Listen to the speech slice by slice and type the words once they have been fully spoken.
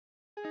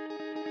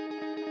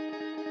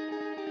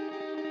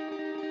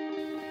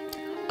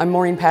I'm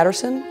Maureen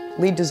Patterson,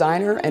 lead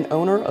designer and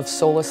owner of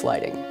Solus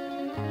Lighting.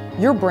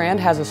 Your brand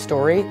has a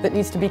story that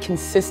needs to be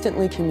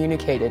consistently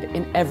communicated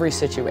in every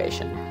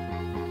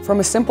situation. From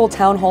a simple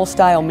town hall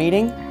style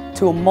meeting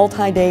to a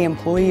multi-day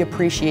employee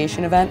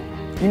appreciation event,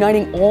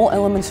 uniting all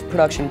elements of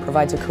production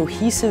provides a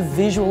cohesive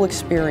visual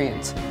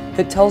experience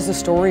that tells the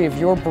story of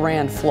your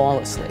brand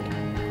flawlessly.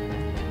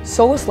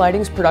 Solus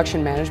Lighting's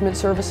production management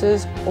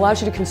services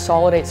allows you to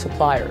consolidate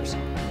suppliers,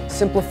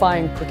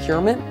 simplifying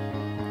procurement,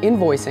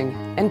 invoicing,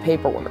 and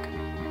paperwork.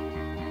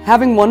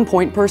 Having one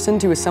point person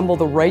to assemble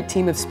the right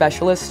team of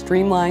specialists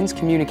streamlines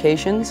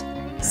communications,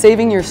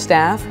 saving your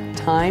staff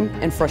time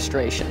and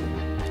frustration.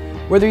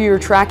 Whether you're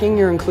tracking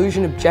your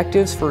inclusion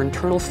objectives for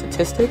internal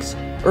statistics,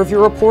 or if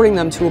you're reporting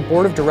them to a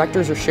board of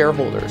directors or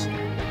shareholders,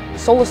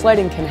 Solus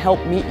Lighting can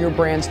help meet your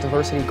brand's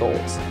diversity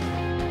goals.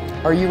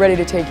 Are you ready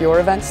to take your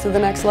events to the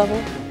next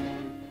level?